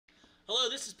Hello,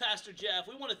 this is Pastor Jeff.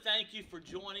 We want to thank you for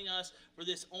joining us for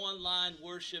this online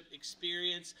worship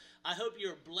experience. I hope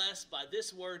you're blessed by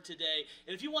this word today.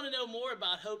 And if you want to know more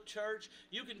about Hope Church,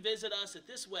 you can visit us at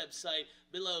this website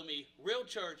below me,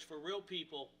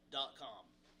 realchurchforrealpeople.com.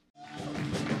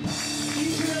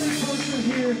 Each and every person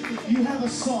here, you have a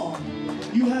song.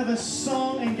 You have a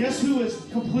song, and guess who is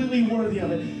completely worthy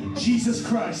of it? Jesus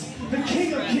Christ, the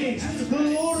King of Kings, the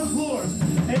Lord of Lords.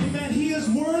 Amen. He is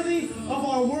worthy of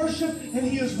our worship, and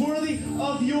He is worthy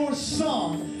of your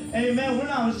song. Amen. We're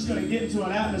not just going to get into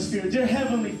an atmosphere. Dear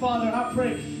Heavenly Father, I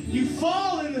pray you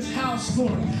fall in this house,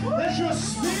 Lord. Let your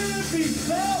spirit be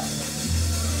felt.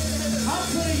 I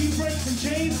pray you break some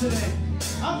chains today.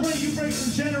 I pray you break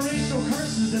some generational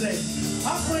curses today.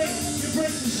 I pray you break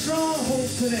some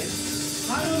strongholds today.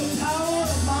 I know the power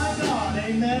of my God.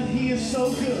 Amen. He is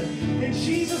so good. In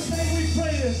Jesus' name we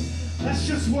pray this. Let's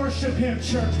just worship Him,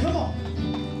 church. Come on.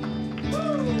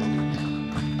 Woo.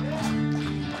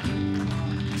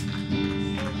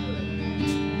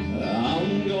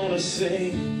 I'm gonna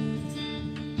sing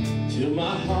till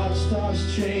my heart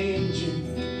starts changing.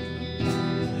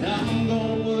 I'm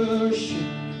gonna worship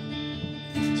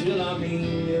till I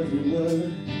mean every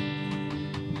word.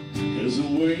 'Cause the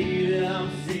way that I'm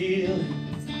feeling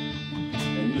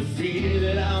and the fear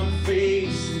that I'm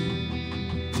facing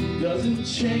doesn't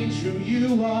change who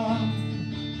you are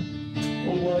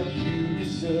or what you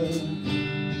deserve.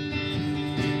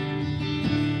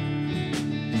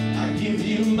 I give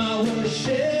you my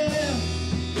worship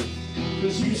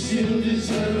 'cause you still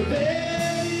deserve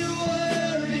it. You're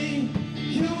worthy,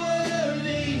 you're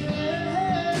worthy,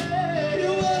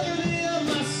 you're worthy of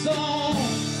my song.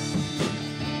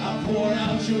 I pour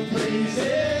out your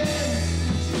praises,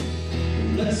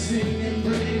 blessing and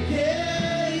breaking.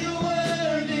 You're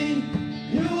worthy,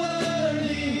 you're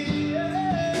worthy,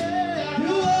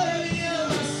 you're worthy of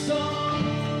my song.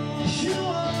 You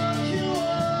are,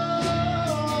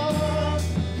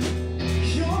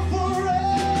 you're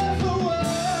forever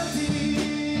worthy.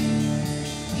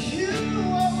 You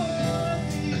are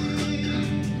worthy.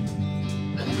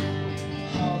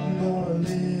 I'm gonna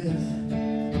live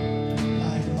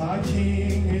like my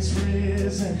King is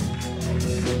risen.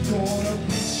 Gonna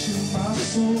preach to my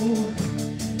soul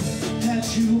that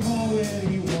you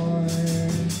already won.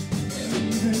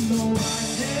 Even though I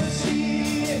can't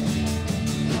see it,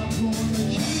 I'm gonna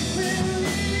keep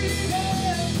believing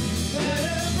that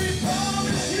every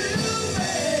promise you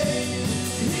made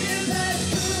is as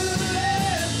good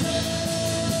as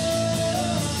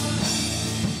done.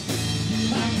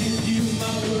 I give you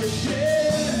my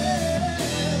worship,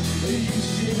 you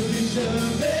still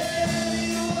deserve it.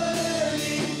 You're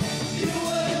worthy, you're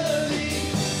worthy,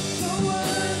 so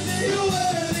worthy, you're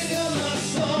worthy of my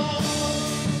song.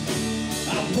 I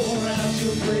pour out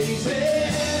your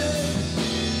praises,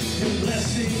 your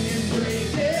blessing and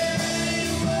breaking.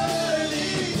 You're worthy,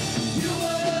 you're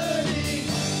worthy,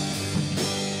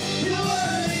 you're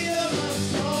worthy of my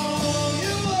song.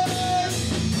 You're worthy,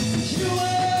 you're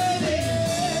worthy,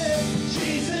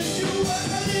 Jesus, you're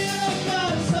worthy of my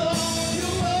song.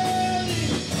 You're worthy,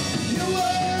 you're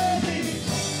worthy,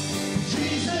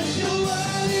 Jesus, you're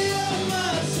worthy of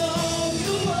my song.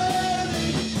 You're worthy,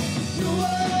 you're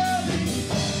worthy,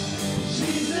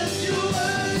 Jesus, you're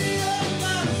worthy of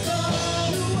my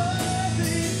song. You're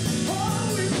worthy,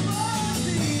 always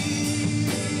worthy.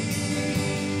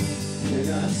 When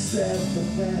I sat the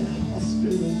that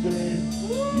hospital bed,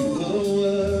 you were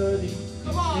worthy.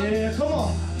 Come on. Yeah, come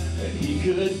on. And he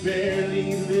could barely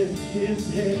lift his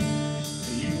head.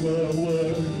 You were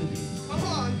worthy. Come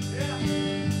on.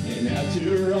 Yeah. And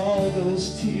after all those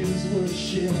tears were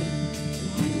shed,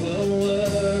 you were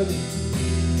worthy.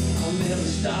 I'll never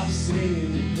stop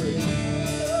singing your praise.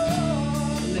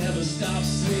 I'll never stop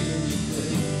singing your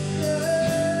praise.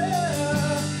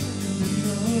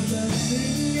 The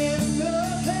blessing and the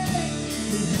pain,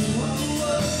 you are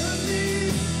worthy.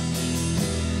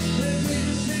 Let me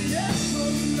just say yes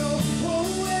or no, oh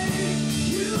wait,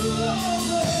 you are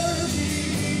worthy.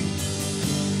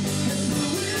 And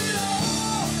through it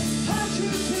all, I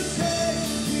choose to say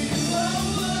you are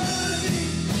worthy.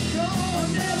 No, I'll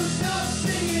never stop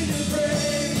singing your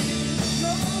praise.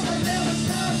 No, I'll never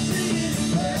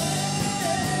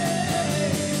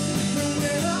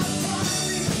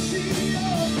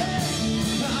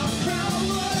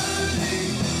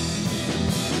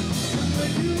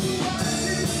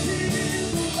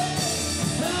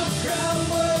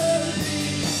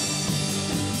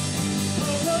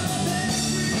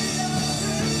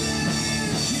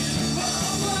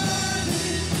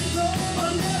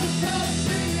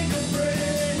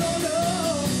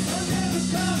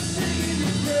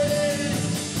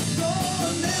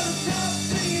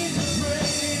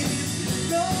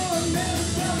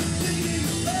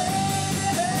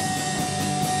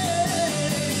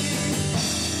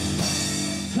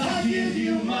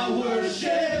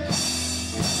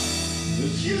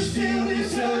You still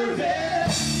deserve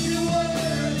it. You're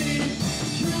worthy.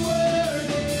 You're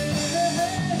worthy.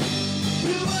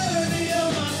 You're worthy of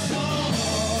my song.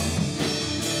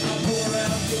 I pour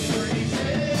out your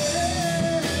praises,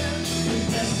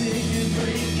 investing in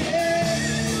breaking.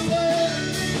 You're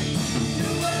worthy.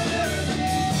 You're worthy.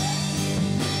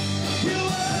 You're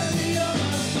worthy of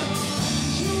my song.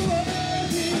 You're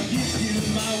worthy. I give you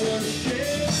my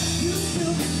worship. You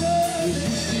still deserve it.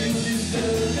 You still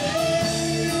deserve it.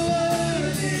 You're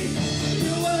worthy.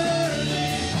 You're worthy.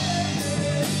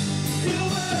 You're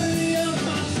worthy of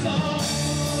my song.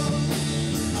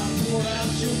 I pour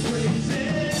out your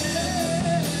praises,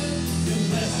 your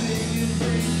blessing and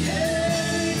breaking.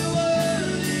 You're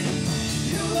worthy.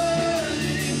 You're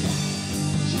worthy.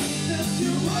 Jesus,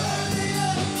 you're worthy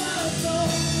of my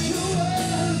song. You're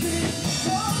worthy.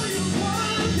 Oh, you're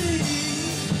worthy.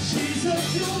 Jesus,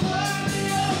 you're worthy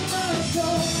of my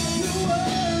song. You're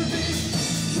worthy.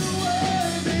 You're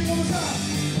worthy. One more time.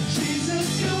 Jesus,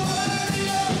 you're worthy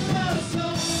of my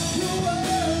song. You're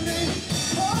worthy.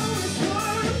 Oh, it's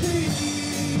worthy.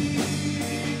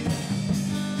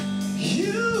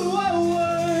 You are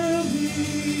worthy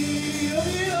of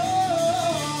it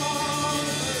all.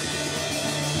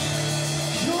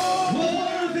 You're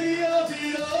worthy of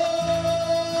it all.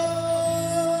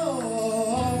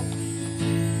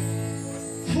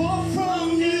 For from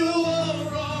you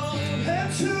are all, and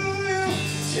to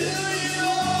you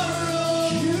are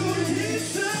all.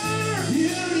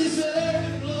 You deserve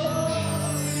glory.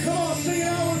 Come on, sing it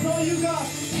out with all you got.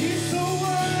 He's so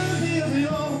worthy of it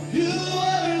all. You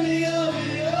worthy of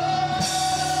it all.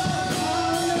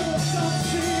 I'll never stop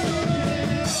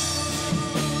singing.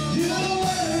 You're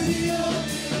worthy of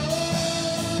it all.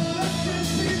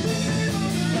 Blessed be the name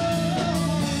of the Lord.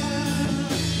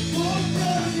 For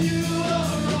from you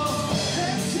are all,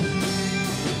 and to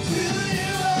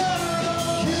you are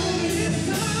all.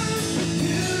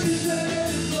 You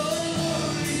deserve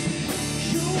glory.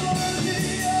 You're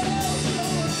worthy of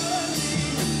glory.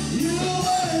 You're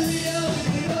worthy of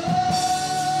it all.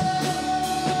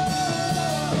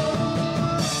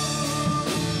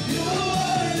 You're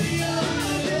worthy of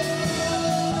it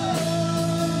all.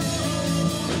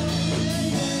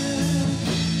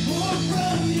 For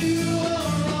from you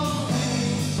are all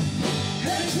things,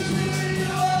 and to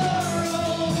you are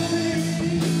all things.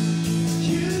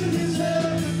 You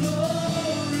deserve the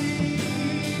glory.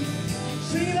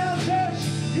 Sing it out, church.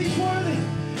 He's worthy.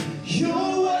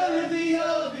 You're worthy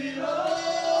of it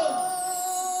all.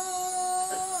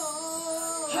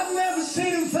 I've never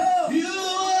seen him fail. You're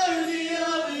worthy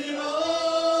of it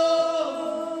all.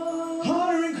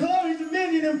 Honor and glory,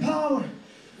 dominion and power.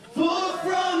 For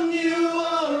from you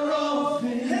are all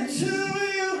things, and to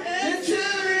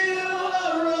you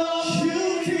are all.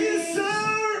 You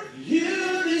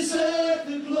deserve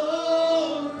the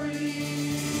glory.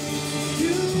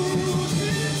 You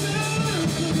deserve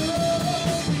the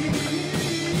glory.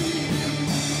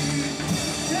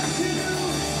 Yes, you do.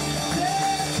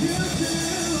 Yes, you do.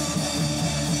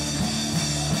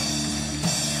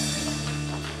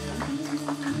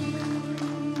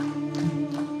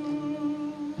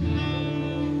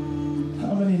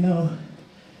 How many know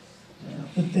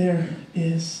that there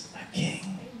is a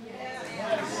king?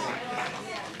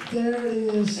 There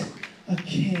is a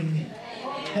king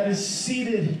that is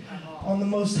seated on the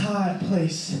most high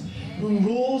place, who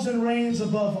rules and reigns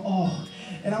above all.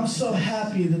 And I'm so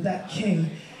happy that that king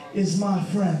is my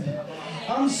friend.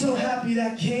 I'm so happy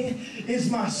that king is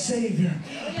my savior.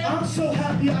 I'm so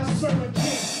happy I serve a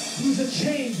king who's a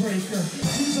chain breaker,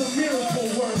 who's a miracle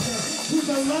worker, who's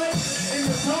a light in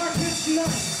the darkest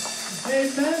night.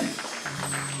 Amen.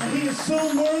 And he is so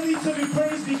worthy to be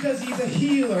praised because he's a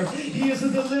healer. He is a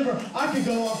deliverer. I could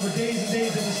go on for days and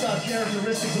days and describe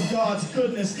characteristics of God's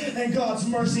goodness and God's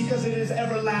mercy because it is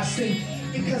everlasting.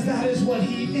 Because that is what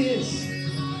he is.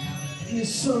 He is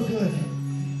so good.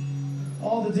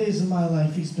 All the days of my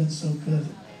life, he's been so good.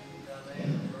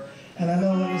 And I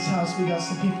know in this house we got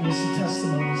some people with some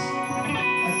testimonies.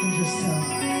 I can just tell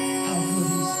how good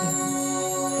he's been.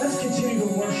 Let's continue to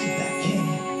worship that King.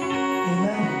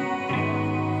 Amen.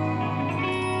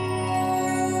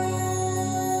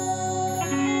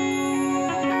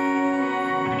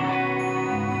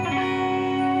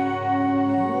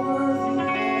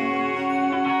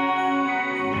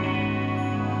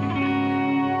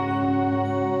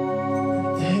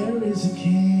 There is a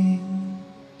King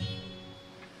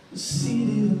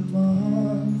seated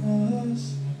among us.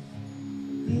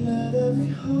 Let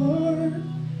every heart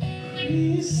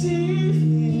receive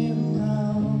him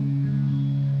now.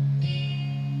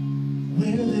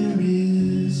 Where there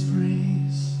is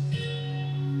grace,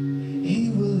 he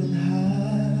will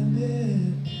inhabit.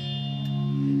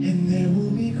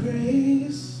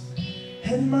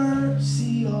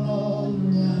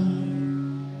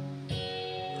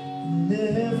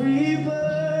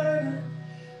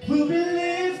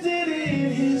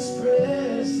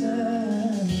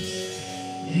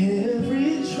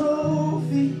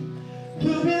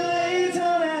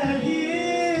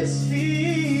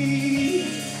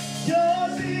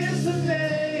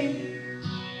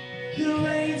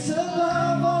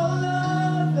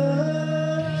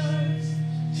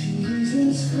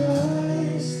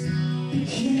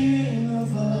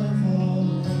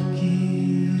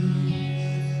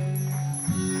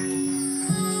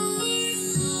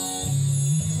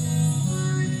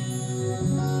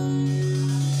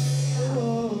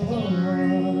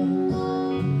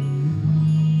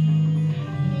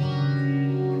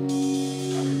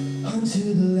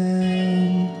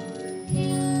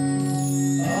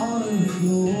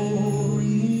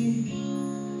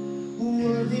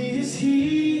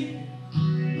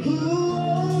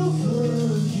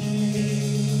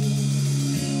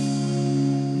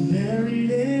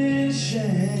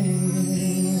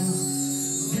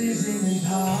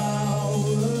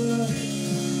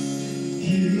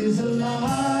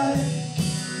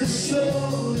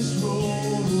 soul is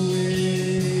rolled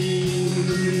away,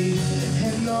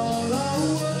 and all our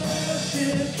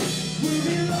worship will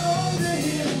belong to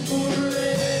Him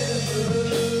forever.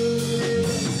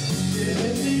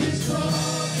 Death is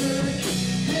conquered,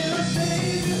 and our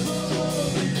Savior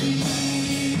holds the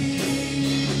key.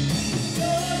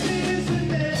 God is the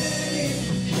name,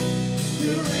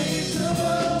 the reigns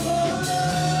above all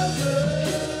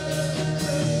others.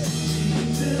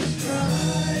 Jesus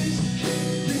Christ,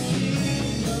 the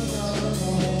King of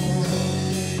all.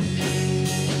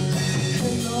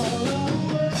 And all our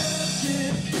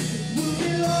worship will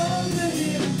belong to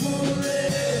Him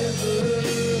forever.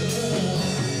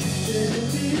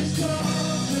 Death is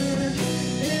conquered,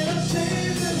 and our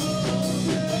Savior holds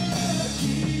the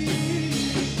key.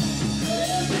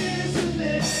 Death is the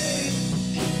name,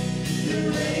 the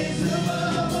reigns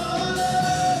above all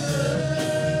others.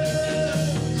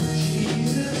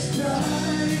 Jesus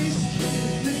Christ,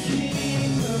 the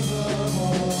King above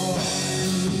all.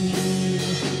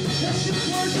 Let's just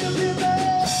worship Him now.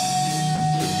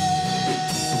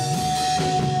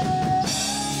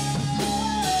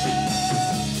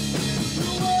 The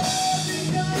worthy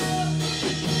God,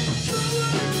 so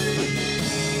worthy.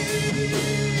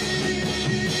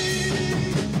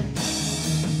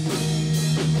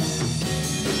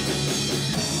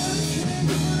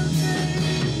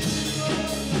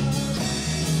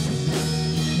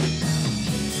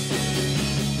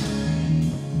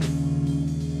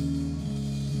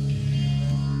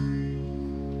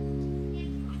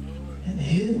 And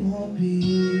it won't be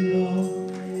long.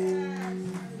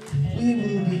 We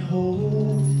will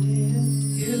behold Him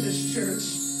in this church,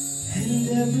 and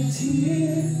every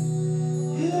tear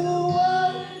He'll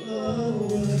wipe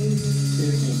away.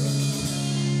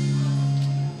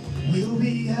 We'll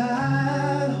be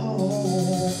at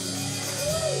home.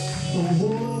 The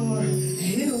war,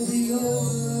 it'll be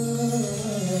over.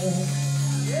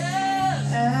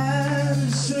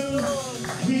 And soon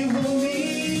we will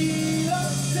meet our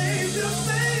Savior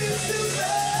face to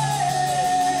face.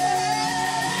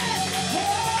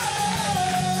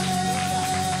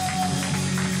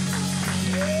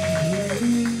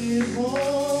 It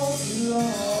won't be long.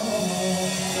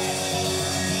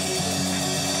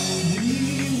 We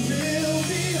will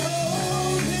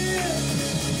behold Him,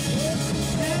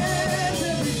 and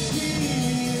every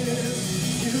tear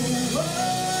He'll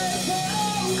wipe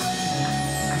away.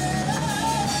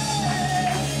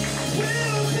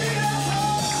 We'll be at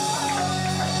home.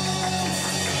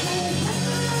 The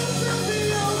world will be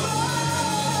over,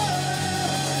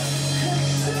 and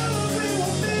soon we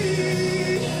will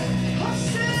meet our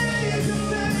Savior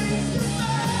face to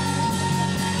face.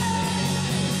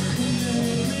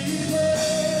 Every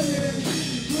burden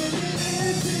will be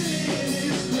lifted in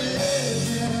His presence,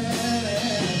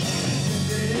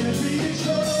 and every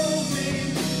trophy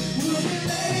will be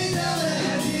laid down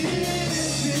at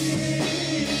His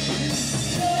feet.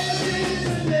 Death is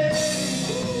the name,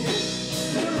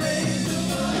 the reigns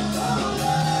above all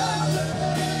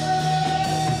others.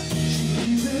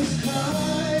 Jesus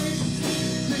Christ,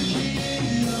 the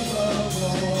King above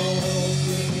all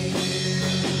kings.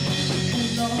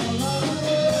 And all our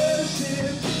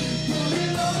worship will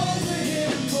belong to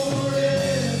Him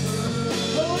forever.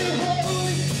 Holy,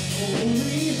 holy,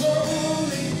 holy,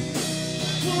 holy,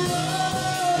 for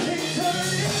all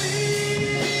eternity.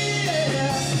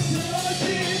 Yours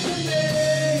is the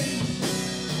name,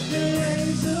 the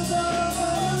reigns above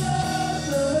all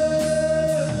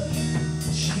others.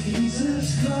 Jesus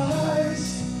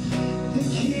Christ, the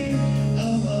King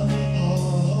above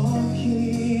all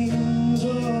kings.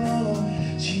 Oh,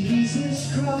 Jesus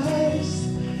Christ,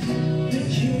 the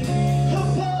King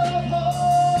above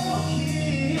all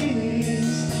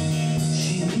kings.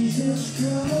 Jesus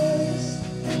Christ,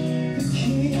 the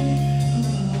King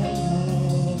above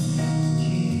all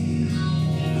kings.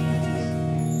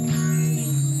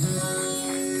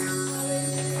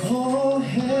 Oh,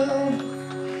 hail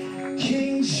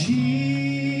King Jesus.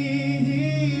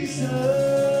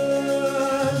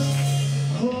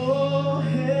 Oh,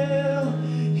 hail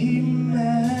Emmanuel,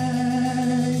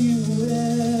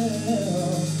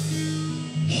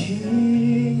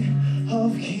 King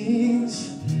of kings,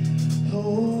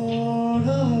 Lord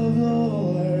of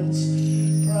lords,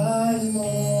 bright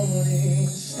morning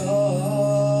star.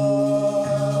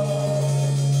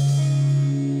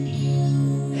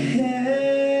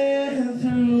 And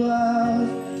throughout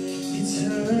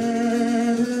eternity,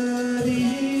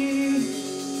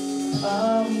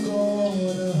 I'm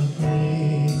gonna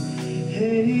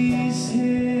praise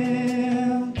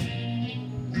Him,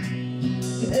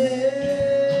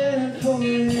 and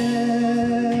forevermore.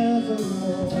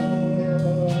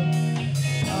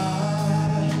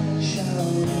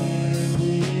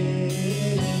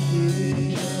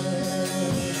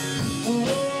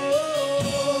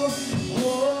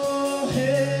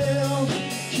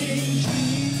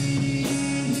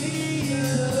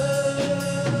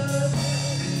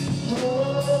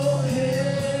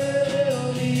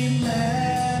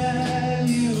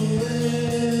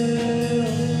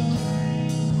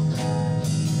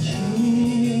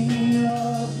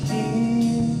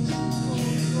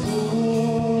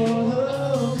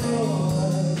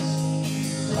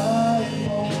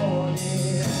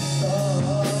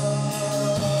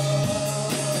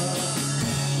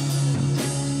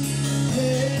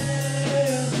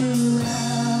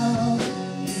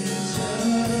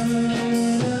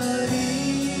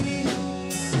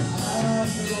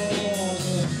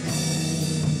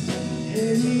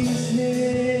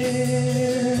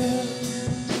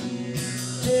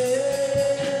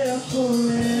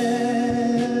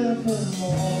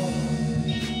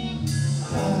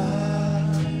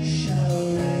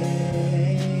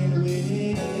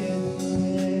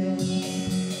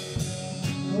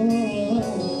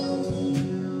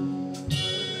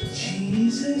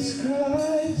 Jesus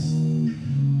Christ,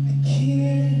 the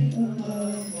King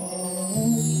above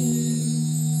all kings.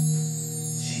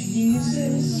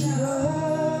 Jesus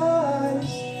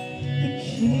Christ, the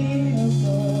King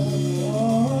above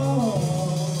all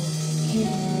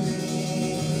kings.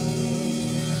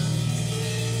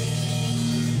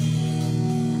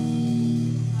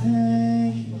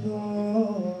 Thank you,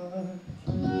 Lord.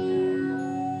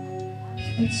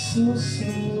 It's so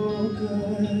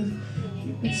good.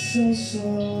 It's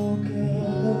so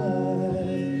good.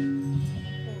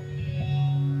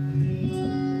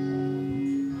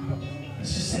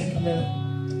 Let's just take a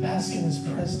minute to bask in His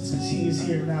presence because He is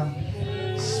here now.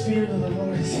 The Spirit of the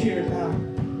Lord is here now.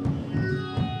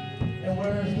 And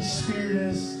where the Spirit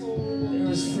is,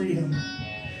 there is freedom.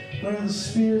 Where the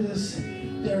Spirit is,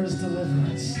 there is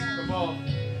deliverance. Come on.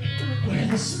 Where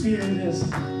the Spirit is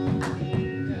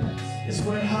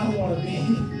where I want to be.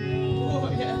 Oh,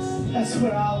 yes. That's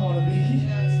where I want to be.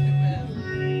 Yes, amen.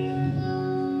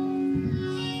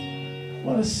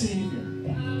 What a Savior.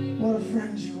 What a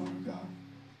friend you are, God.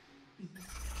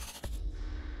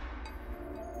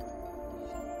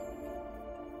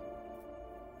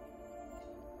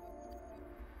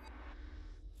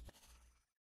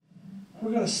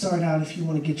 We're going to start out, if you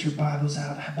want to get your Bibles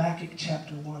out, Habakkuk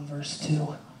chapter 1, verse 2.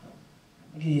 I'll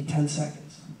give you 10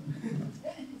 seconds.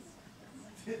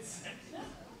 This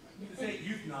ain't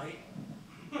youth night.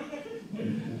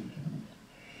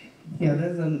 Yeah,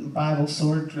 there's a Bible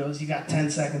sword drills. You got 10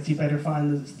 seconds. You better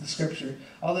find the scripture.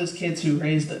 All those kids who were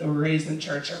raised in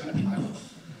church are going to be like,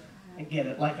 and get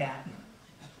it like that.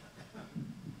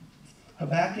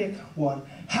 Habakkuk 1.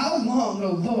 How long,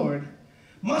 O Lord,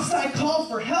 must I call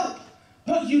for help,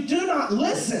 but you do not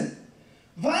listen?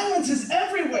 Violence is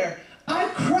everywhere. I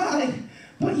cry,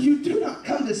 but you do not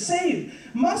come to save.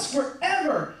 Must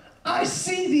forever I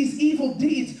see these evil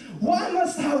deeds? Why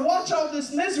must I watch all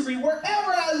this misery? Wherever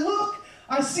I look,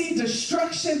 I see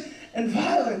destruction and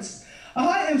violence.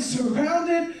 I am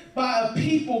surrounded by a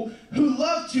people who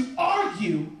love to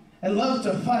argue and love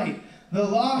to fight. The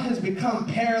law has become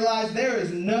paralyzed. There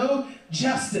is no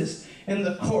justice in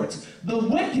the courts. The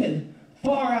wicked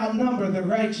far outnumber the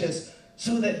righteous,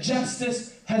 so that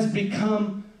justice has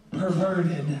become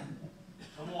perverted.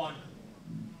 Come on.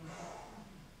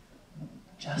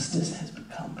 Justice has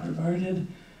become perverted.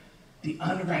 The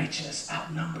unrighteous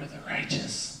outnumber the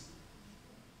righteous.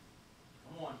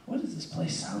 Come on. What does this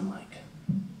place sound like?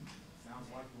 Sounds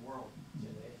like the world.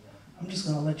 I'm just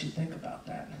going to let you think about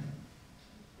that.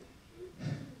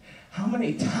 How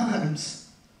many times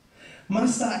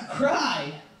must I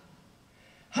cry?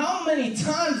 How many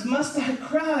times must I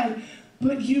cry,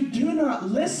 but you do not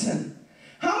listen?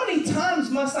 How many times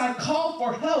must I call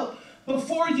for help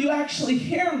before you actually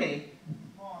hear me?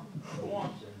 Come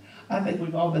on. I think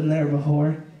we've all been there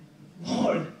before.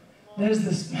 Lord, there's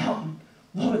this mountain.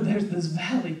 Lord, there's this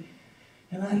valley,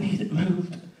 and I need it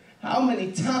moved. How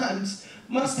many times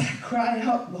must I cry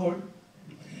out, Lord?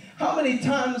 How many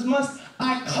times must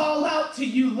I call out to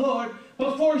you, Lord,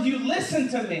 before you listen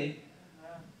to me?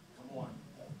 Come on.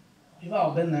 You've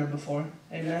all been there before.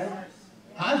 Amen?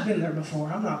 I've been there before.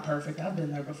 I'm not perfect. I've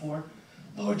been there before.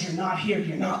 Lord, you're not here.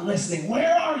 You're not listening.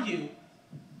 Where are you?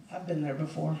 I've been there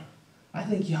before. I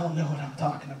think y'all know what I'm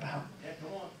talking about. Yeah,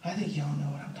 come on. I think y'all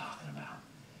know what I'm talking about.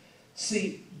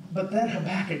 See, but then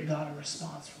Habakkuk got a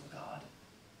response from God.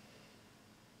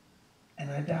 And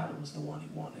I doubt it was the one he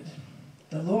wanted.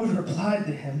 The Lord replied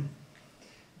to him.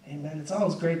 Amen. It's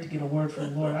always great to get a word from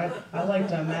the Lord. I like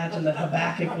to imagine that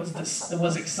Habakkuk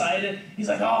was excited. He's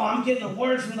like, oh, I'm getting a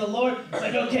word from the Lord. It's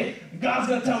like, okay, God's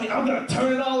going to tell me I'm going to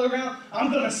turn it all around.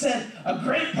 I'm going to send a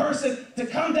great person to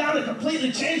come down and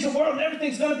completely change the world, and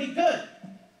everything's going to be good.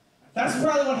 That's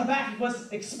probably what Habakkuk was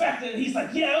expecting. He's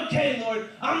like, yeah, okay, Lord,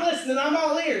 I'm listening. I'm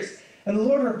all ears. And the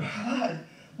Lord replied,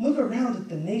 look around at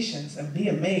the nations and be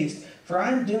amazed, for I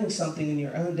am doing something in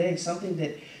your own day, something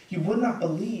that you would not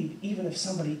believe even if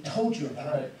somebody told you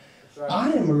about it. Right.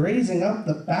 I am raising up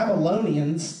the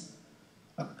Babylonians,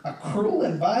 a cruel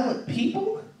and violent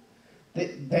people,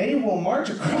 that they will march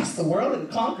across the world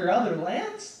and conquer other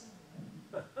lands?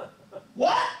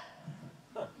 What?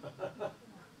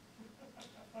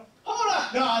 Hold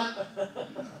up, God.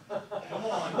 Come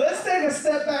on. Let's take a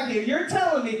step back here. You're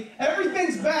telling me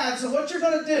everything's bad, so what you're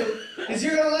going to do is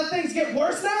you're going to let things get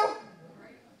worse now?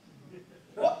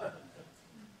 What?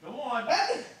 Come on.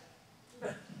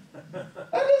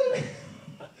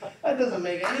 That doesn't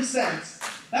make any sense.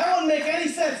 That wouldn't make any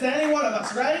sense to any one of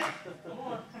us, right? Come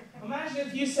on. Imagine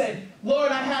if you say,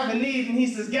 Lord, I have a need, and he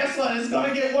says, guess what? It's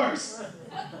going to get worse.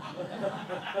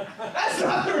 That's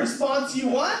not the response you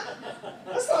want.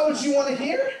 That's not what you want to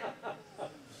hear.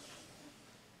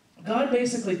 God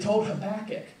basically told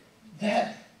Habakkuk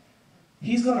that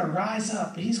he's going to rise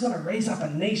up. He's going to raise up a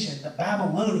nation, the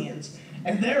Babylonians.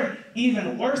 And they're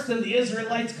even worse than the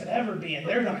Israelites could ever be. And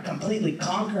they're going to completely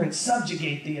conquer and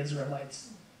subjugate the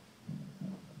Israelites.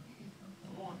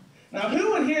 Now,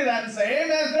 who would hear that and say,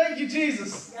 amen, thank you,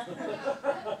 Jesus.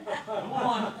 Come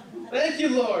on. Thank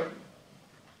you, Lord.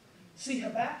 See,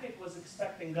 Habakkuk was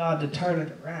expecting God to turn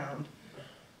it around.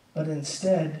 But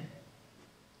instead,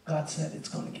 God said it's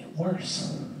going to get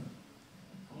worse.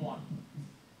 Come on.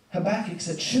 Habakkuk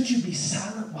said, should you be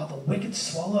silent while the wicked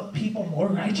swallow up people more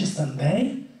righteous than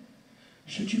they?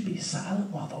 Should you be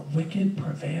silent while the wicked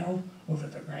prevail over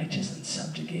the righteous and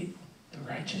subjugate the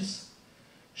righteous?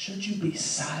 Should you be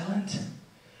silent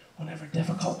whenever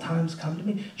difficult times come to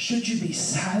me? Should you be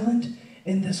silent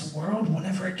in this world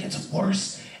whenever it gets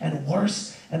worse and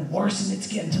worse and worse and it's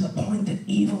getting to the point that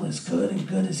evil is good and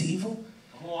good is evil?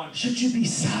 Come on. Should you be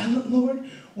silent, Lord,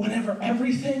 whenever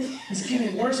everything is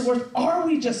getting worse and worse? Are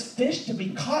we just fish to be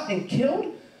caught and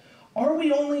killed? Are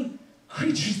we only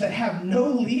creatures that have no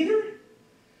leader?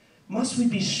 Must we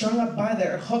be strung up by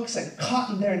their hooks and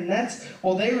caught in their nets?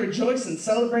 While they rejoice and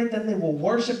celebrate, then they will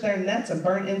worship their nets and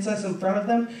burn incense in front of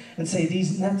them and say,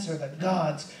 these nets are the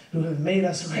gods who have made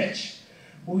us rich.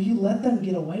 Will you let them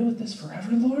get away with this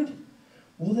forever, Lord?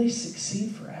 Will they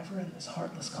succeed forever in this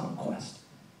heartless conquest?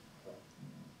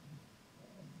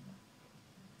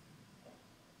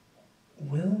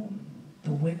 Will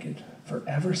the wicked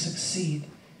forever succeed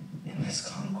in this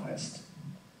conquest?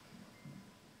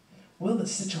 Will the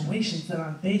situations that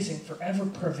I'm facing forever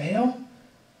prevail?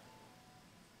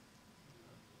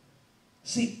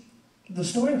 See, the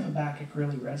story of Habakkuk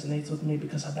really resonates with me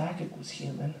because Habakkuk was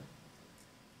human.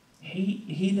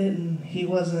 He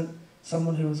wasn't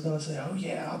someone who was going to say, oh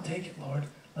yeah, I'll take it, Lord.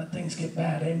 Let things get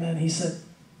bad. Amen. He said,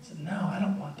 no, I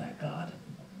don't want that, God.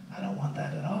 I don't want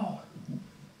that at all.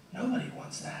 Nobody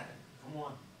wants that. Come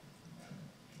on.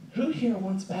 Who here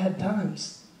wants bad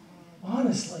times?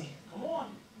 Honestly. Come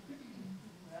on.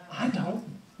 I don't.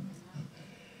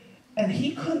 And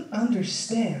he couldn't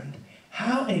understand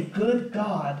how a good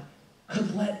God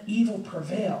could let evil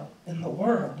prevail in the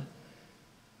world.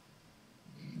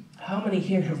 How many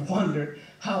here have wondered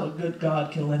how a good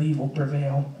God can let evil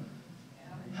prevail?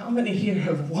 How many here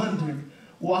have wondered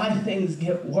why things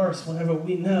get worse whenever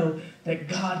we know that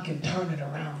God can turn it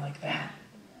around like that?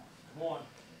 Come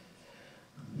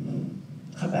on.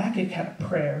 Habakkuk had a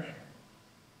prayer.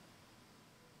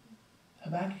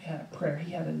 Habakkuk had a prayer.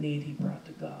 He had a need he brought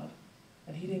to God.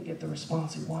 And he didn't get the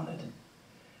response he wanted.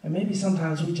 And maybe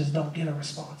sometimes we just don't get a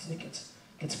response and it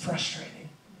gets frustrating.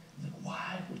 Like,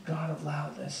 why would God allow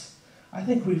this? I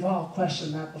think we've all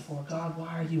questioned that before. God,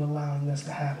 why are you allowing this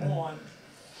to happen? Come on.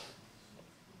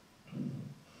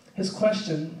 His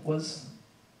question was,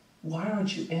 why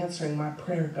aren't you answering my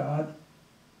prayer, God?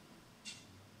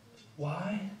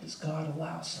 Why does God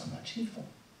allow so much evil?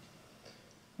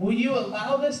 Will you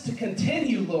allow this to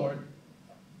continue, Lord?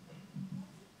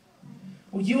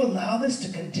 Will you allow this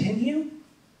to continue?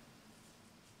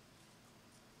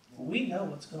 We know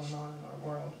what's going on in our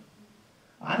world.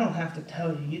 I don't have to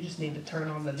tell you. You just need to turn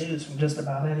on the news from just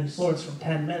about any source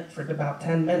for about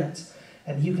 10 minutes,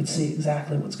 and you can see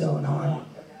exactly what's going on.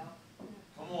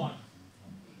 Come on.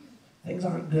 Things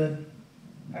aren't good.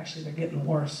 Actually, they're getting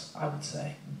worse, I would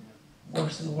say.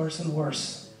 Worse and worse and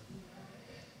worse.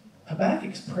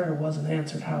 Habakkuk's prayer wasn't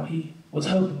answered how he was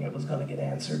hoping it was going to get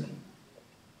answered.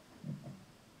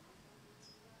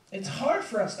 It's hard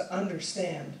for us to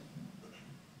understand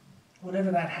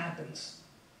whenever that happens.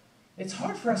 It's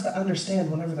hard for us to understand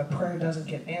whenever the prayer doesn't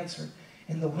get answered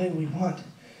in the way we want.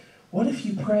 What if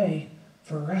you pray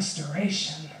for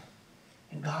restoration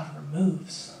and God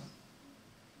removes?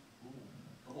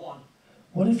 Come on.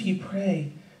 What if you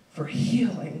pray for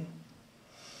healing,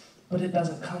 but it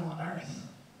doesn't come on earth?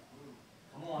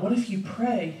 Come on. What if you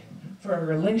pray for a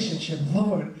relationship?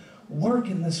 Lord, work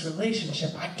in this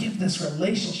relationship. I give this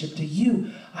relationship to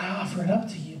you. I offer it up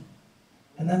to you.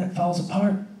 And then it falls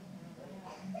apart.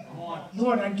 Come on.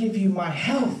 Lord, I give you my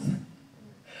health.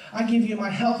 I give you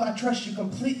my health. I trust you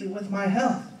completely with my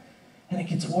health. And it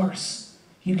gets worse.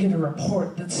 You get a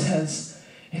report that says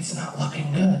it's not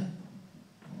looking good.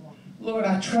 Lord,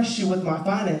 I trust you with my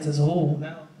finances. Oh,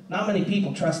 no. Not many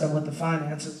people trust him with the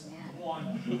finances. Come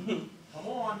on. Come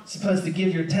on. Supposed to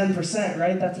give your 10%,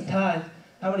 right? That's a tithe.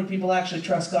 How many people actually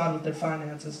trust God with their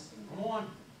finances? Come on.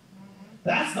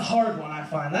 That's the hard one, I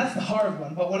find. That's the hard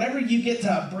one. But whenever you get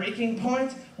to a breaking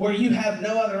point where you have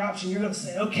no other option, you're going to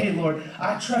say, okay, Lord,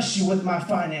 I trust you with my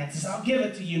finances. I'll give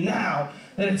it to you now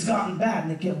that it's gotten bad,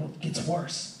 and it gets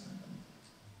worse.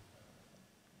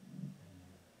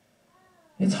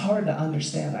 It's hard to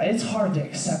understand that. It's hard to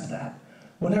accept that.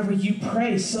 Whenever you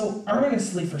pray so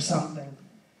earnestly for something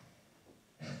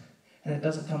and it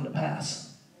doesn't come to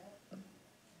pass.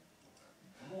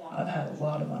 I've had a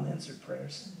lot of unanswered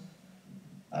prayers.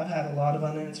 I've had a lot of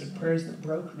unanswered prayers that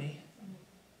broke me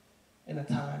in a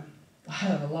time. I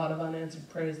had a lot of unanswered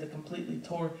prayers that completely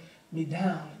tore me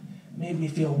down, made me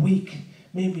feel weak,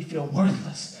 made me feel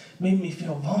worthless, made me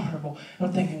feel vulnerable. And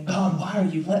I'm thinking, God, why are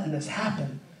you letting this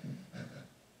happen?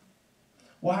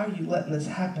 Why are you letting this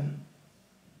happen?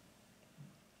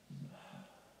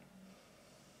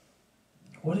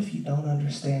 What if you don't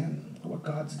understand what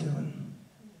God's doing?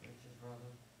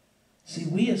 See,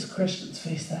 we as Christians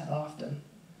face that often.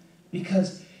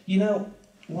 Because, you know,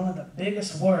 one of the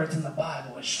biggest words in the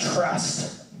Bible is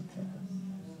trust.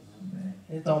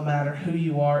 It don't matter who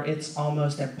you are, it's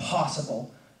almost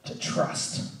impossible to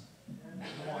trust.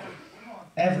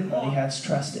 Everybody has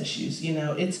trust issues. You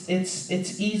know, it's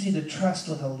easy to trust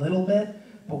with a little bit,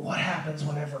 but what happens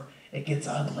whenever it gets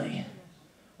ugly?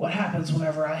 What happens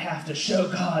whenever I have to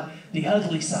show God the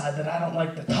ugly side that I don't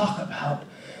like to talk about?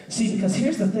 See, because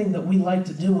here's the thing that we like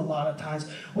to do a lot of times.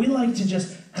 We like to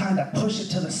just kind of push it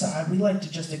to the side. We like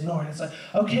to just ignore it. It's like,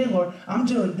 okay, Lord, I'm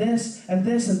doing this and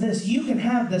this and this. You can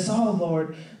have this all,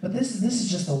 Lord, but this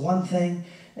is just the one thing.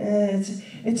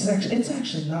 It's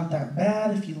actually not that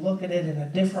bad if you look at it in a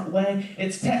different way.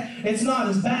 It's not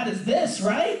as bad as this,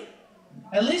 right?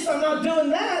 At least I'm not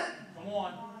doing that. Come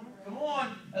on. Come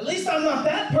on. At least I'm not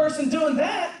that person doing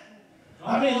that.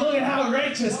 I mean, look at how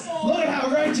righteous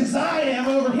I am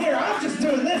over here. I'm just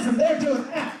doing this and they're doing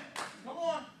that. Come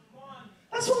on. Come on.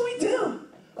 That's what we do.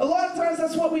 A lot of times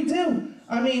that's what we do.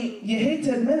 I mean, you hate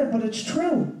to admit it, but it's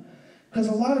true. Because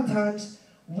a lot of times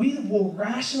we will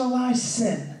rationalize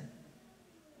sin.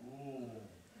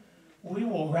 We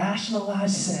will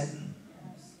rationalize sin.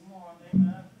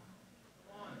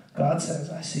 God says,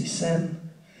 I see sin.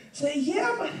 Say,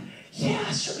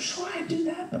 yeah, sure I do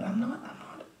that, but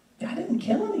I didn't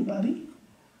kill anybody.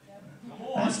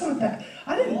 That's not that.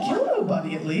 I didn't kill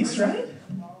nobody at least, right?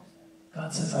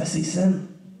 God says, I see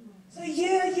sin. Say,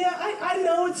 yeah, I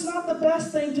know it's not the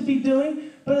best thing to be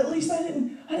doing, but at least I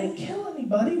didn't kill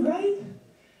anybody, right?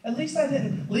 At least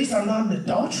I'm not an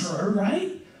adulterer,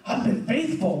 right? I've been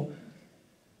faithful.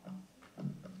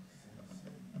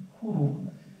 Ooh.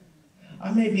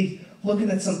 I may be looking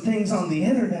at some things on the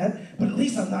internet, but at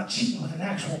least I'm not cheating with an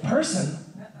actual person.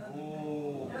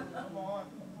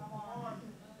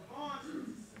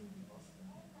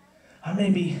 I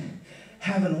may be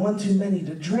having one too many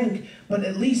to drink, but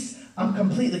at least I'm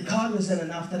completely cognizant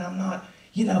enough that I'm not,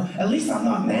 at least I'm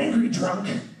not an angry drunk.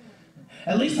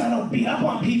 At least I don't beat up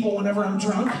on people whenever I'm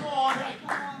drunk. Come on.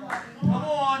 Come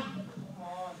on.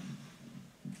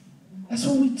 That's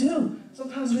what we do.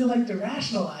 Sometimes we like to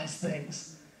rationalize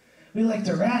things. We like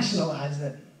to rationalize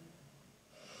it.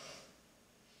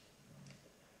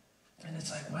 And it's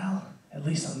like, well, at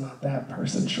least I'm not that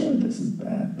person. Sure, this is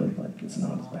bad, but it's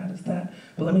not as bad as that.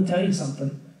 But let me tell you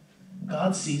something.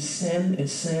 God sees sin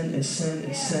is sin is sin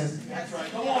is sin. That's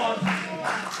right. Come on. Come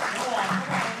on.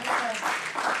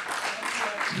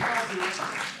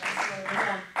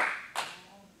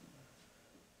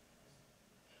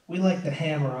 We like to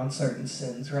hammer on certain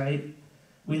sins, right?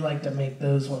 We like to make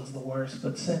those ones the worst,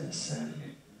 but sin is sin.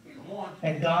 Come on.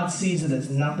 And God sees it as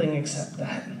nothing except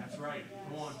that. That's right.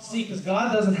 Come on. See, because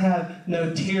God doesn't have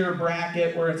no tier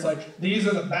bracket where it's like, these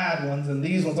are the bad ones and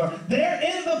these ones are. They're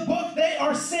in the book, they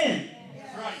are sin.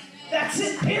 That's right. That's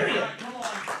it, period. Come on.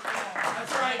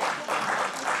 That's right.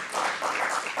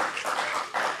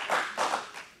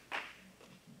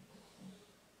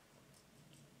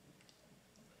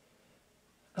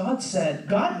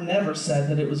 God never said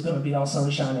that it was going to be all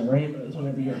sunshine and rainbows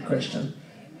whenever you're a Christian.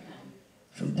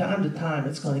 From time to time,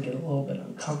 it's going to get a little bit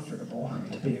uncomfortable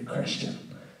to be a Christian.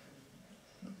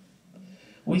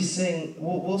 We'll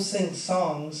sing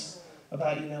songs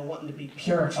about, wanting to be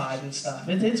purified and stuff.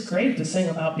 It's great to sing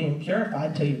about being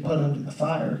purified till you're put under the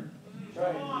fire.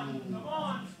 Come on. Come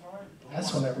on.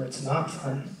 That's whenever it's not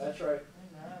fun. That's right.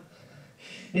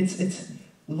 It's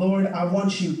Lord, I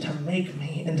want you to make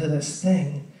me into this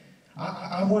thing.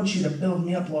 I want you to build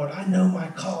me up, Lord. I know my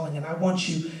calling, and I want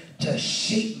you to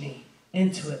shape me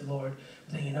into it, Lord.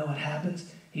 But then you know what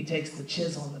happens? He takes the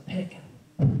chisel and the pick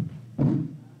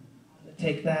and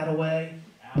take that away.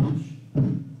 Ouch.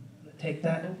 Take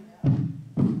that.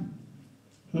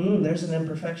 There's an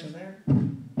imperfection there.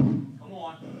 Come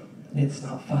on. It's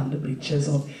not fun to be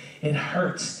chiseled. It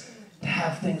hurts to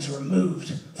have things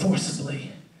removed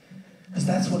forcibly. Because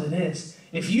that's what it is.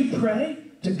 If you pray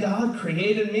to God,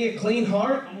 create in me a clean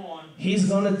heart, Come on. He's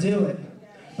going to do it.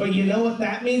 But you know what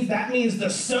that means? That means the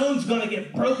stone's going to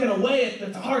get broken away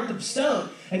at the heart of stone,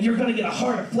 and you're going to get a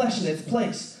heart of flesh in its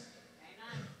place.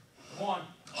 Come on.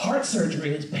 Heart surgery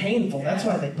is painful. That's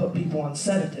why they put people on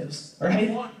sedatives, right?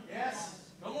 Come on. Yes.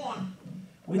 Come on.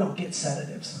 We don't get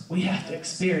sedatives. We have to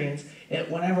experience it.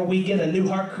 Whenever we get a new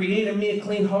heart, create in me a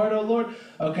clean heart, oh Lord.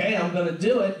 Okay, I'm going to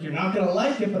do it. You're not going to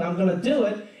like it, but I'm going to do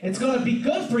it. It's going to be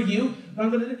good for you. I'm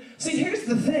going to do. See, here's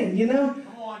the thing, you know.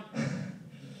 Come on.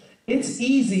 It's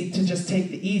easy to just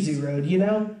take the easy road, you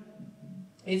know.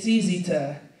 It's easy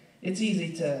to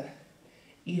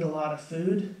eat a lot of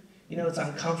food. You know, it's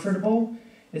uncomfortable.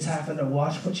 It's having to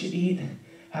watch what you eat,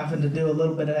 having to do a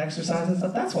little bit of exercise and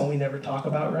stuff. That's one we never talk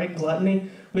about, right? Gluttony.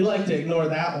 We like to ignore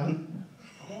that one.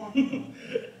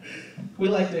 We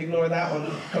like to ignore that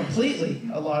one completely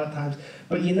a lot of times.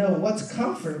 But you know, what's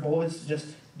comfortable is to just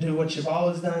do what you've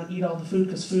always done, eat all the food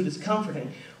because food is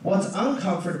comforting. What's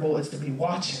uncomfortable is to be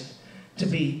watching, to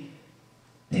be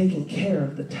taking care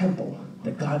of the temple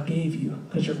that God gave you,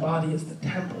 because your body is the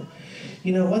temple.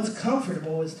 You know, what's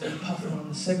comfortable is to be puffing on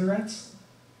the cigarettes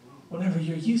whenever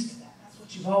you're used to that. That's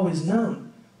what you've always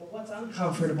known. But what's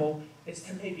uncomfortable is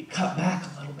to maybe cut back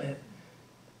a little bit.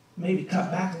 Maybe cut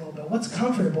back a little bit. What's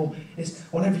comfortable is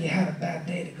whenever you had a bad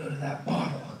day to go to that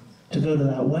bottle, to go to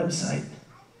that website.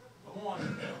 Come on.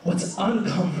 What's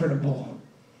uncomfortable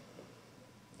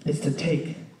is to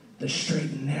take the straight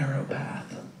and narrow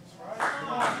path.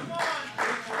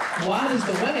 Wide is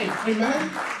the way, amen?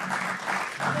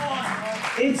 Come on.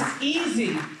 It's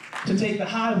easy to take the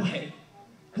highway,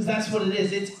 because that's what it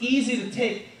is. It's easy to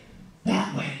take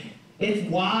that way. It's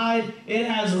wide, it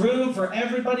has room for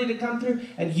everybody to come through,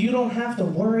 and you don't have to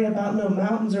worry about no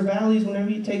mountains or valleys whenever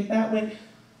you take that way.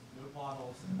 No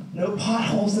potholes. No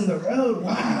potholes in the road,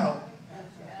 wow.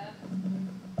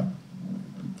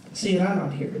 See, and I'm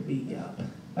not here to beat you up.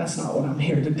 That's not what I'm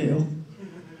here to do.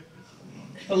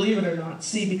 Believe it or not.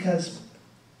 See, because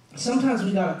sometimes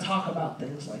we got to talk about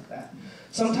things like that.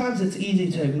 Sometimes it's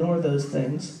easy to ignore those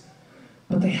things,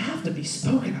 but they have to be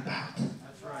spoken about.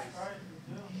 That's right.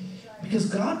 Because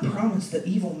God promised that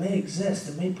evil may exist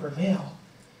and may prevail,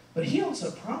 but He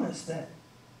also promised that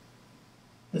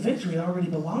the victory already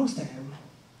belongs to Him.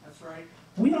 That's right.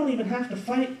 We don't even have to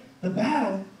fight the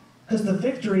battle because the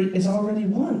victory is already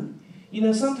won. You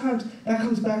know, sometimes that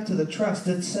comes back to the trust.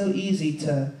 It's so easy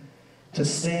to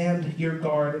stand your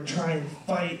guard and try and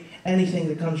fight anything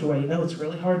that comes your way. You know what's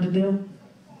really hard to do?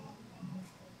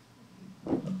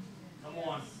 Come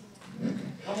on.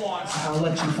 Come on. I'll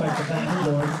let you fight the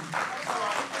battle, Lord.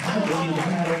 I'll give you the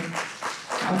battle.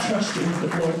 I'll trust you with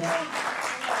it, Lord.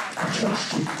 I'll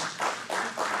trust you.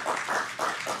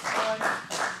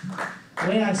 The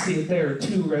way I see it, there are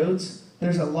two roads.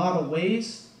 There's a lot of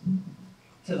ways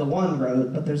to the one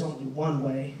road, but there's only one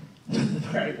way to the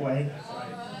right way.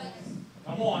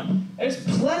 Come on. There's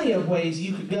plenty of ways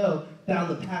you could go down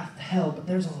the path to hell, but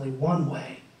there's only one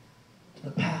way to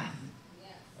the path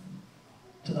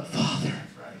to the Father.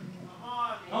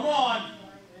 Come on.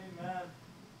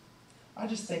 I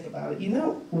just think about it. You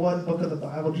know what book of the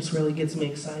Bible just really gets me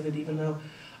excited, even though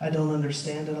I don't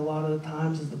understand it a lot of the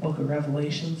times, is the book of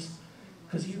Revelations.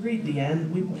 Because you read the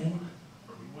end, we win.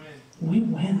 We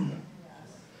win.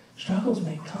 Struggles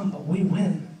may come, but we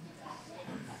win.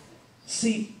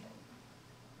 See,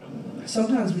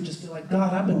 sometimes we just feel like,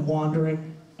 God, I've been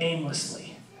wandering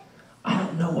aimlessly. I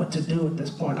don't know what to do at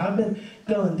this point. I've been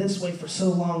going this way for so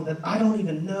long that I don't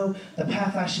even know the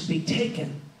path I should be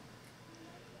taking.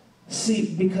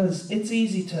 See, because it's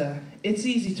easy to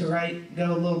right,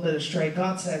 go a little bit astray.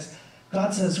 God says,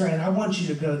 right, I want you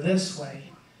to go this way.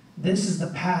 This is the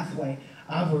pathway.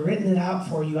 I've written it out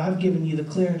for you. I've given you the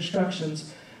clear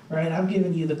instructions, right? I've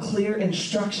given you the clear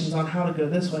instructions on how to go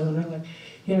this way. And they're like,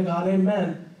 yeah, God,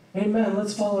 amen. Amen.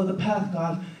 Let's follow the path,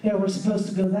 God. Yeah, we're supposed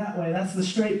to go that way. That's the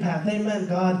straight path. Amen,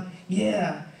 God.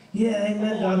 Yeah. Yeah,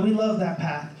 amen, God. We love that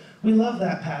path. We love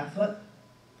that path.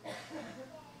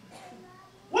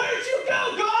 Where'd you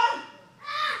go, God?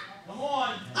 Come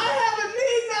on. I have a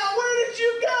need now. Where did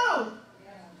you go?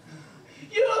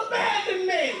 You abandoned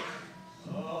me.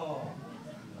 Oh.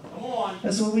 Come on.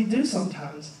 That's what we do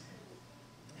sometimes.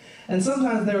 And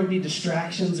sometimes there will be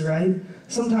distractions, right?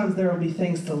 Sometimes there will be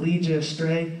things to lead you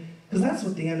astray. Because that's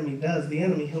what the enemy does. The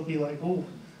enemy, he'll be like, oh,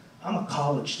 I'm a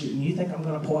college student. You think I'm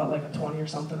going to pull out like a 20 or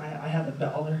something? I have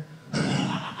 $1.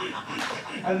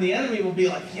 And the enemy will be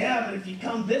like, yeah, but if you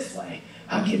come this way,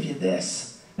 I'll give you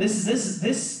this.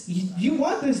 This. You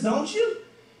want this, don't you?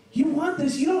 You want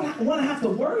this. You don't want to have to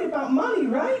worry about money,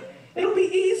 right? It'll be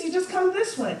easy. Just come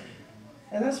this way.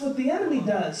 And that's what the enemy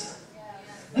does.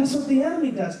 That's what the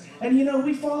enemy does. And you know,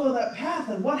 we follow that path,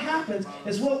 and what happens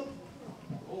is, well,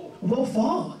 we'll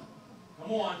fall.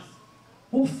 Come on.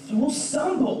 We'll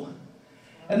stumble.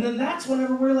 And then that's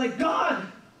whenever we're like, God,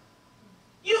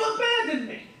 you abandoned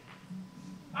me.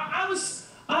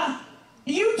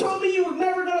 You told me you were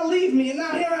never going to leave me, and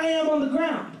now here I am on the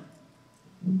ground.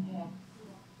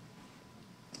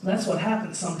 That's what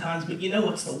happens sometimes, but you know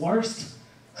what's the worst?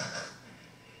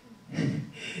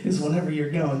 Is whenever you're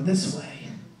going this way,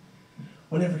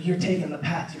 whenever you're taking the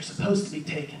path you're supposed to be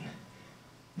taking,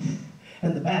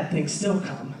 and the bad things still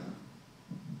come.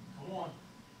 Come on.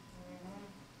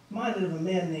 Reminded of a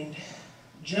man named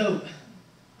Job.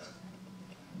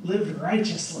 Lived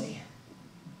righteously.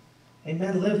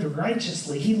 Amen. Lived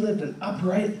righteously. He lived an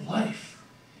upright life.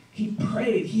 He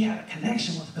prayed. He had a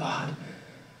connection with God.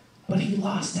 But he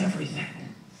lost everything.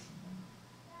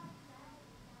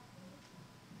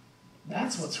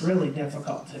 That's what's really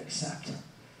difficult to accept.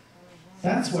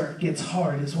 That's where it gets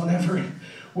hard, is whenever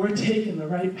we're taking the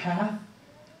right path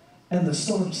and the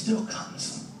storm still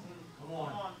comes. Come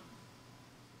on.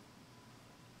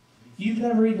 You've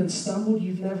never even stumbled,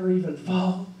 you've never even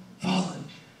fallen,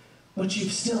 but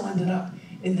you've still ended up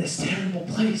in this terrible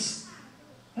place.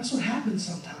 That's what happens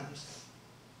sometimes.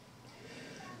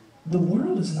 The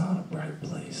world is not a bright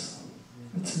place.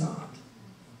 It's not.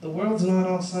 The world's not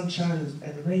all sunshine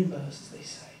and rainbows, as they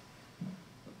say.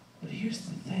 But here's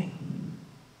the thing.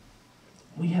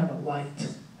 We have a light.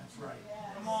 That's right.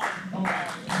 Come on. Come on.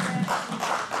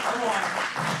 Come on.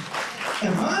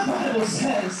 And my Bible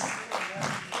says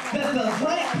that the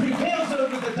light prevails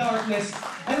over the darkness,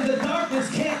 and the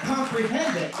darkness can't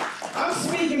comprehend it. I'm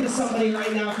speaking to somebody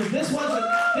right now because this wasn't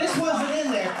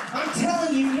in there. I'm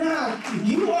telling you now,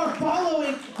 you are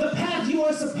following the path you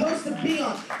are supposed to be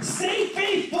on. Stay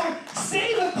faithful,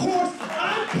 stay the course.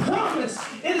 I promise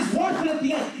it is worth it at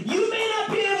the end. You may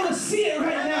not be able to see it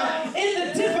right now in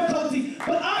the difficulty,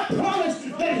 but I promise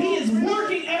that He is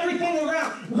working everything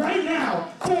around right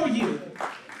now for you.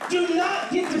 Do not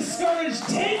get discouraged.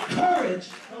 Take courage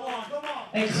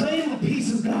and claim the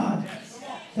peace of God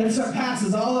that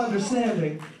surpasses all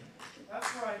understanding.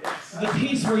 That's right. The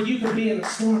peace where you could be in a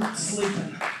storm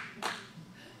sleeping.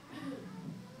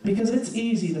 Because it's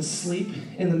easy to sleep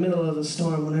in the middle of the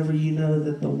storm whenever you know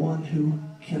that the one who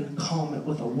can calm it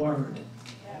with a word.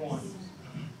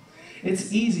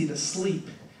 It's easy to sleep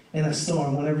in a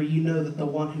storm whenever you know that the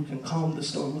one who can calm the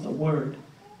storm with a word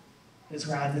is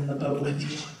riding in the boat with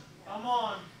you. Come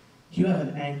on. You have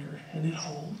an anchor and it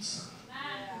holds.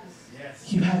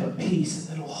 Yes. You have a peace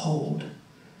and it'll hold.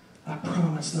 I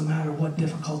promise no matter what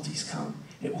difficulties come,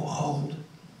 it will hold.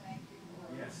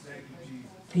 Yes, thank you,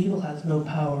 Jesus. Evil has no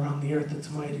power on the earth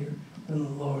that's mightier than the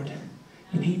Lord.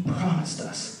 And He promised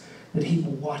us that He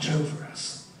will watch over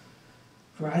us.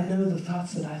 For I know the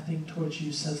thoughts that I think towards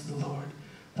you, says the Lord,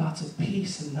 thoughts of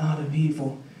peace and not of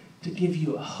evil, to give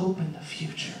you a hope in the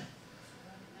future.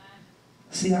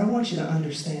 See, I want you to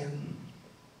understand,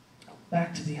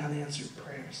 back to the unanswered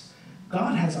prayers.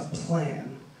 God has a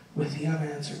plan with the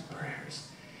unanswered prayers.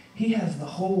 He has the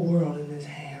whole world in His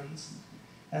hands.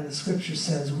 And the scripture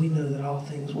says we know that all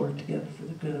things work together for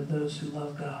the good of those who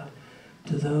love God,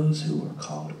 to those who are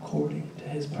called according to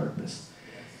His purpose.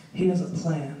 He has a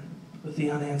plan with the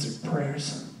unanswered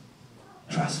prayers.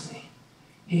 Trust me.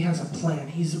 He has a plan.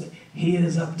 He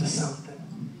is up to something.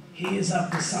 He is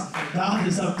up to something. God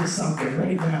is up to something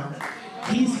right now.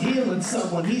 He's healing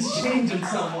someone. He's changing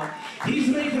someone. He's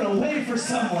making a way for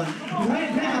someone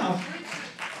right now.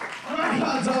 My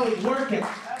God's always working.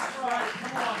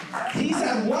 He's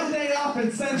had one day off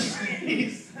in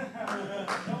centuries.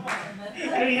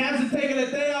 And He hasn't taken a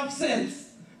day off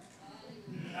since.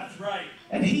 That's right.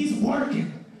 And He's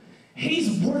working.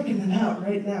 He's working it out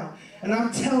right now. And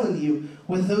I'm telling you,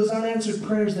 with those unanswered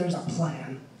prayers, there's a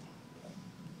plan.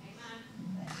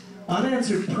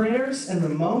 Unanswered prayers in the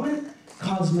moment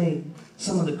caused me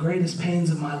some of the greatest pains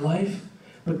of my life,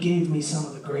 but gave me some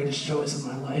of the greatest joys of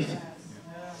my life.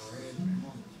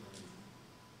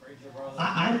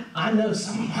 I know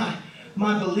some of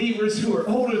my believers who are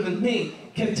older than me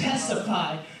can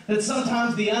testify that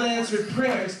sometimes the unanswered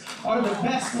prayers are the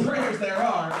best prayers there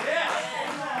are.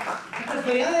 Because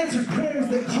the unanswered prayers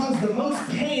that cause the most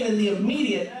pain in the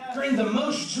immediate bring the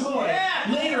most joy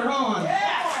later on.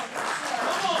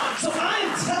 So I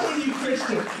am telling you,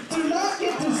 Christian, do not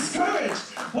get discouraged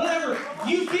whenever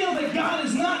you feel that God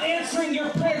is not answering your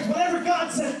prayers, whenever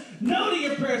God says no to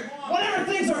your prayers, whenever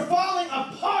things are falling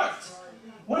apart,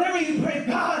 whenever you pray,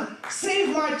 God, save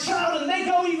my child, and they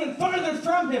go even further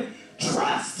from Him,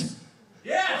 trust.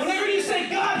 Whenever you say,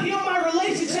 God, heal my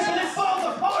relationship, and it falls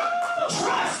apart,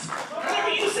 trust. Whenever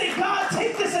you say, God,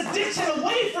 take this addiction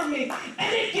away from me,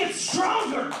 and it gets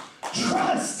stronger,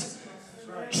 trust.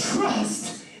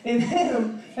 Trust in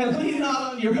him and lean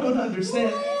not on your own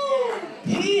understanding.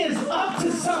 He is up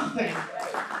to something.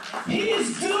 He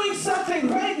is doing something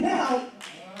right now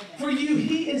for you.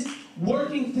 He is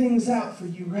working things out for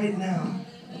you right now.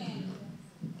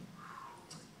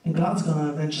 And God's going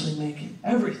to eventually make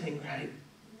everything right.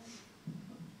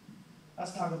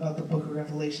 Let's talk about the book of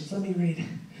Revelations. Let me read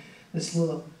this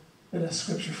little bit of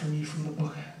scripture from the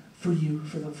book,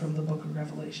 from the book of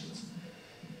Revelations.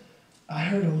 I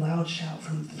heard a loud shout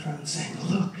from the throne saying,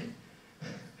 "Look,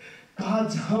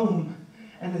 God's home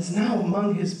and is now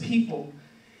among his people.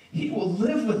 He will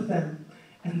live with them,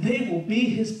 and they will be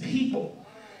his people.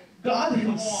 God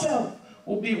himself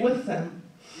will be with them.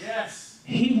 Yes.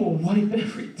 He will wipe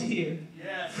every tear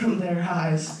from their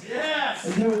eyes. Yes.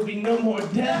 And there will be no more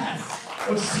death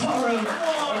or sorrow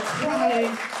or crying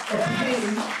or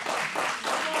pain.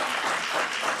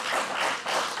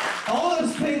 All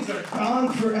those things are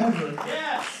gone forever."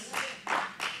 Yes.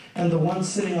 And the one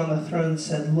sitting on the throne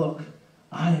said, "Look,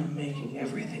 I am making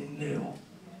everything new."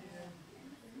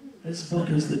 This book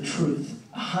is the truth,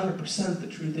 100% the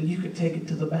truth, and you could take it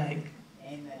to the bank.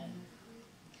 Amen.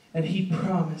 And he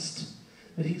promised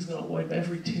that he's going to wipe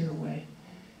every tear away.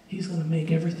 He's going to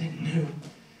make everything new.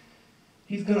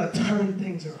 He's going to turn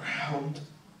things around.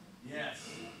 Yes.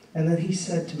 And then he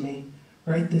said to me,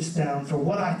 "Write this down, for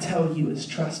what I tell you is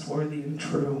trustworthy and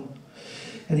true."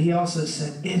 And he also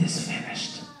said, "It is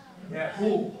finished." Yes.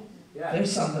 Ooh,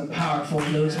 there's something powerful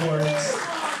in those words.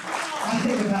 I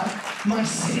think about my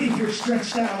Savior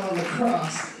stretched out on the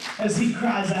cross as he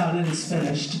cries out, "It is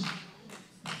finished."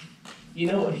 You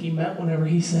know what he meant whenever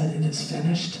he said, "It is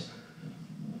finished"?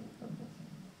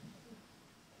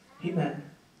 He meant,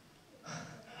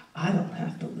 I don't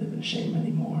have to live in shame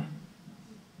anymore.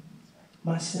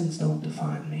 My sins don't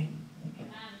define me.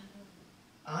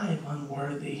 I am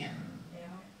unworthy.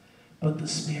 But the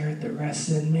Spirit that rests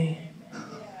in me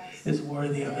is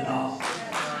worthy of it all.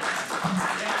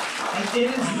 And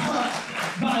it is not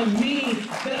by me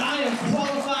that I am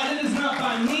qualified. It is not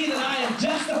by me that I am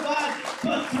justified,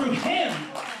 but through him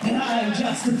that I am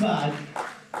justified.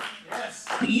 Yes.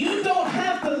 You don't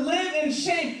have to live in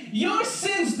shame. Your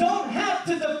sins don't have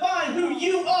to define who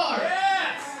you are.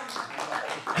 Yes.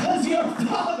 Because your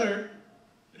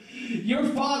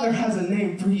Father has a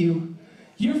name for you.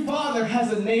 Your Father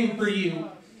has a name for you.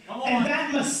 Come on. And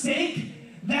that mistake,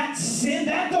 that sin,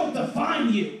 that don't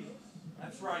define you.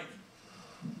 That's right.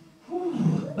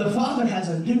 Whew. The Father has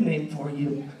a new name for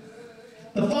you.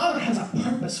 The Father has a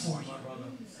purpose for you.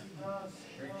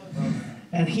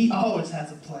 And he always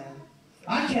has a plan.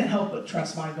 I can't help but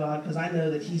trust my God because I know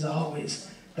that he's always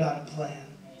got a plan.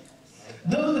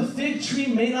 Though the fig tree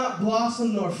may not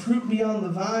blossom nor fruit be on the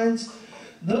vines,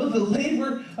 though the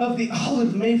labor of the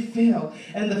olive may fail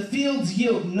and the fields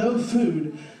yield no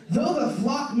food, though the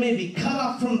flock may be cut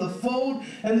off from the fold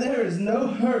and there is no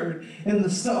herd in the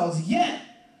stalls, yet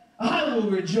I will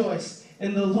rejoice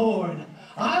in the Lord.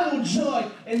 I will joy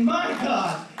in my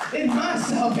God, in my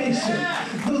salvation.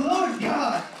 The Lord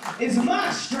God is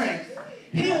my strength.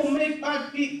 He will make my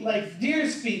feet like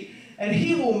deer's feet, and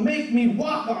he will make me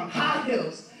walk on high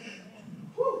hills.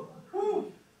 Woo,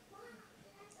 woo.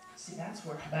 See, that's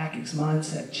where Habakkuk's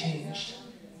mindset changed.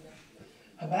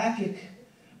 Habakkuk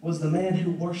was the man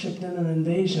who worshipped in an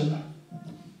invasion.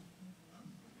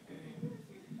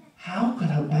 How could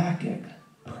Habakkuk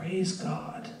praise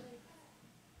God?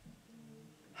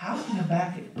 How could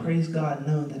Habakkuk praise God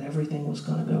knowing that everything was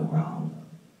going to go wrong?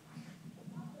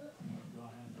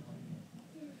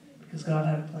 Because God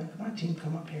had a plan. Can my team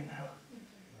come up here now?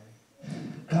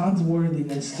 God's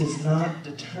worthiness is not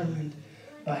determined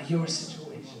by your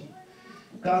situation.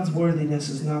 God's worthiness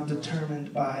is not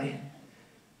determined by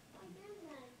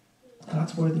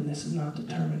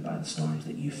the storms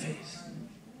that you face.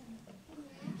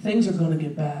 Things are going to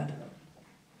get bad.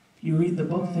 You read the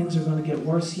book, things are going to get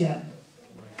worse yet.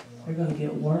 They're going to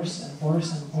get worse and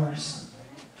worse and worse.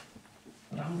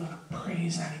 But I'm going to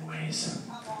praise anyways.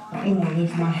 I'm going to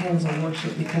lift my hands and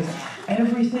worship because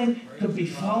everything could be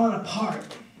falling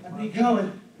apart and be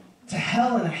going to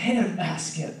hell in a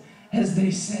handbasket, as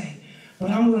they say.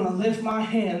 But I'm going to lift my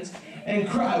hands and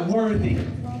cry, worthy.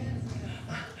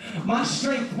 My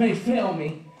strength may fail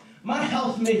me. My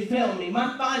health may fail me.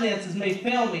 My finances may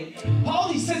fail me.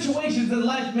 All these situations in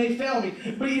life may fail me.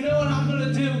 But you know what I'm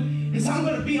going to do? Is I'm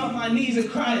going to be on my knees and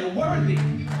cry, worthy.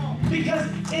 Because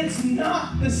it's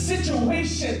not the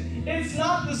situation, it's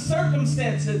not the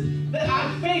circumstances that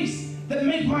I face that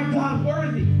make my God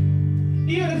worthy.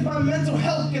 Even if my mental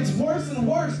health gets worse and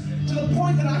worse to the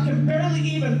point that I can barely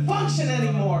even function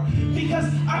anymore because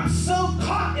I'm so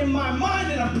caught in my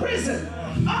mind in a prison,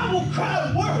 I will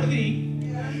cry worthy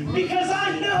because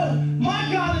I know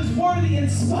my God is worthy in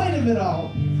spite of it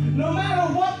all. No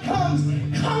matter what comes,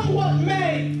 come what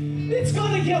may, it's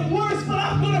going to get worse, but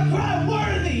I'm going to cry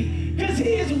worthy because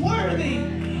he is worthy.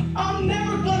 I'm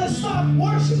never going to stop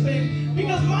worshiping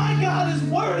because my God is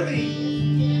worthy.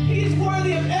 He's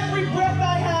worthy of every breath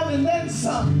I have and then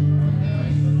some.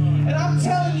 And I'm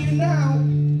telling you now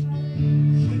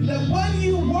that when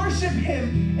you worship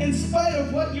him in spite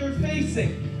of what you're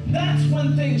facing, that's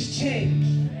when things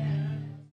change.